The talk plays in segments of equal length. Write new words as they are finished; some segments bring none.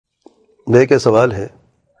میرے کا سوال ہے،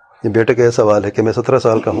 یہ بیٹے کا یہ سوال ہے کہ میں 17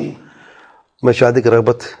 سال کا ہوں، میں شادی کی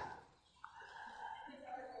رغبت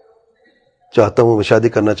چاہتا ہوں، میں شادی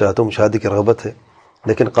کرنا چاہتا ہوں، شادی کی رغبت ہے،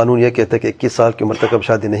 لیکن قانون یہ کہتا ہے کہ 21 سال کی عمر تک اب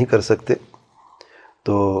شادی نہیں کر سکتے،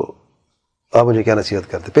 تو آپ مجھے کیا نصیحت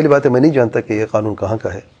کرتے؟ پہلی بات ہے میں نہیں جانتا کہ یہ قانون کہاں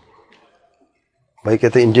کا ہے. بھائی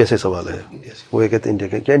کہتے ہیں انڈیا سے سوال ہے، وہ یہ کہتے ہیں انڈیا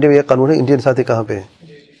کا. کیا انڈیا میں یہ قانون ہے؟ انڈین ساتھی کہاں پہ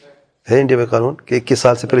ہے انڈیا میں قانون کہ 21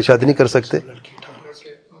 سال سے پہلے شادی نہیں کر سکتے؟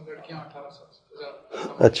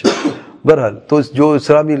 اچھا، بہرحال تو جو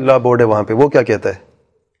اسلامی لا بورڈ ہے وہاں پہ وہ کیا کہتا ہے؟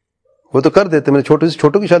 وہ تو کر دیتے. میں نے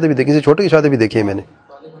چھوٹوں کی شادی بھی دیکھی، کسی چھوٹے کی شادی بھی دیکھی ہے میں نے،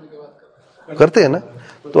 کرتے ہیں نا.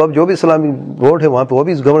 تو اب جو بھی اسلامی بورڈ ہے وہاں پہ وہ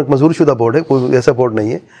بھی گورنمنٹ منظور شدہ بورڈ ہے، کوئی ایسا بورڈ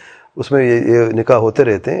نہیں ہے. اس میں یہ نکاح ہوتے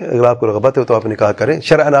رہتے ہیں. اگر آپ کو رغبت ہے تو آپ نکاح کریں،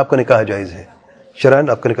 شرعاً آپ کا نکاح جائز ہے، شرعاً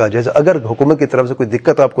آپ کا نکاح جائز ہے. اگر حکومت کی طرف سے کوئی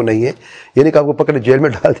دقت آپ کو نہیں ہے، یعنی کہ آپ کو پکڑ جیل میں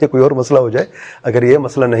ڈال دیا، کوئی اور مسئلہ ہو جائے، اگر یہ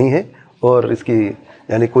مسئلہ نہیں ہے اور اس کی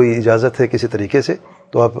یعنی کوئی اجازت ہے کسی طریقے سے،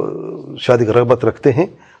 تو آپ شادی کی رغبت رکھتے ہیں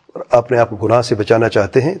اور اپنے آپ کو گناہ سے بچانا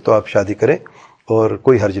چاہتے ہیں تو آپ شادی کریں، اور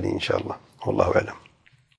کوئی حرج نہیں انشاءاللہ. واللہ اعلم.